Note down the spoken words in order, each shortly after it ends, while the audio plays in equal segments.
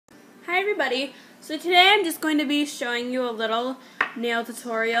Hi everybody, so today I'm just going to be showing you a little nail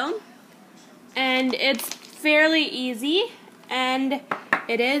tutorial, and it's fairly easy, and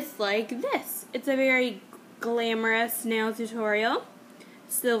it is like this. It's a very glamorous nail tutorial,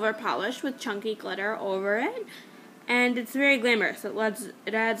 silver polish with chunky glitter over it, and it's very glamorous.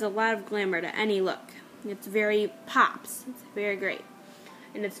 It adds a lot of glamour to any look. It's very pops, it's very great,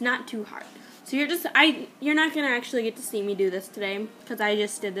 and it's not too hard. So you're not gonna actually get to see me do this today because I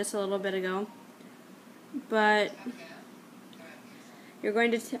just did this a little bit ago. But you're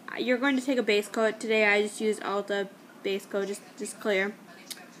going to take a base coat today. I just used Ulta base coat, just clear.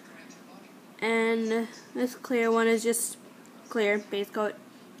 And this clear one is just clear base coat,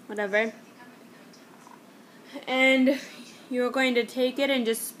 whatever. And you're going to take it and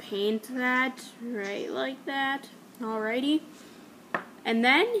just paint that right like that. Alrighty. And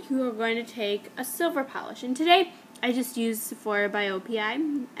then you are going to take a silver polish. And today I just used Sephora by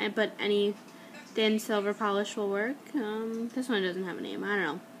OPI, but any thin silver polish will work. This one doesn't have a name, I don't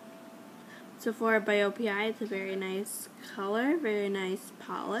know. Sephora by OPI, it's a very nice color, very nice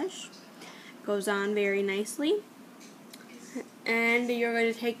polish. Goes on very nicely. And you're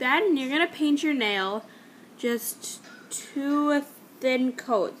going to take that and you're going to paint your nail just 2 thin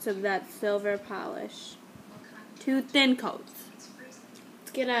coats of that silver polish. 2 thin coats.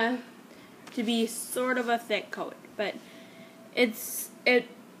 To be sort of a thick coat, but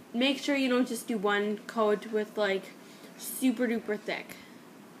make sure you don't just do one coat with like super duper thick.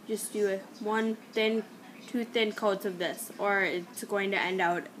 Just do 2 thin coats of this, or it's going to end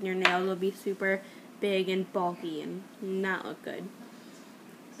out your nails will be super big and bulky and not look good.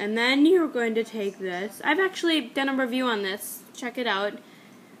 And then you're going to take this. I've actually done a review on this. Check it out.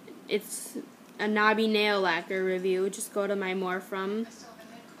 It's a knobby nail lacquer review. Just go to my More From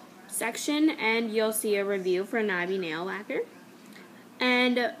section and you'll see a review for knobby nail lacquer.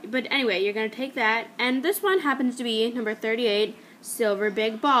 But anyway, you're going to take that, and this one happens to be number 38, Silver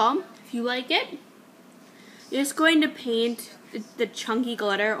Big Ball. If you like it, you're just going to paint the chunky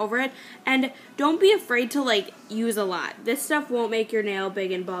glitter over it, and don't be afraid to like use a lot. This stuff won't make your nail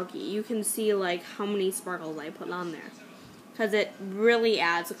big and bulky. You can see like how many sparkles I put on there because it really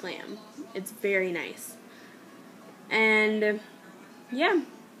adds glam. It's very nice. And yeah,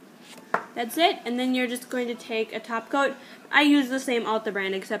 that's it. And then you're just going to take a top coat. I use the same Ulta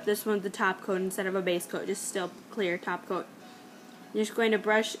brand, except this one's the top coat instead of a base coat, just still clear top coat. You're just going to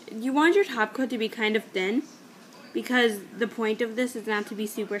brush. You want your top coat to be kind of thin because the point of this is not to be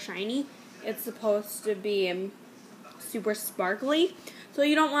super shiny. It's supposed to be super sparkly. So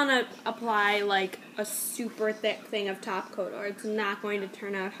you don't want to apply like a super thick thing of top coat, or it's not going to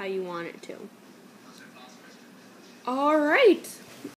turn out how you want it to. Alright.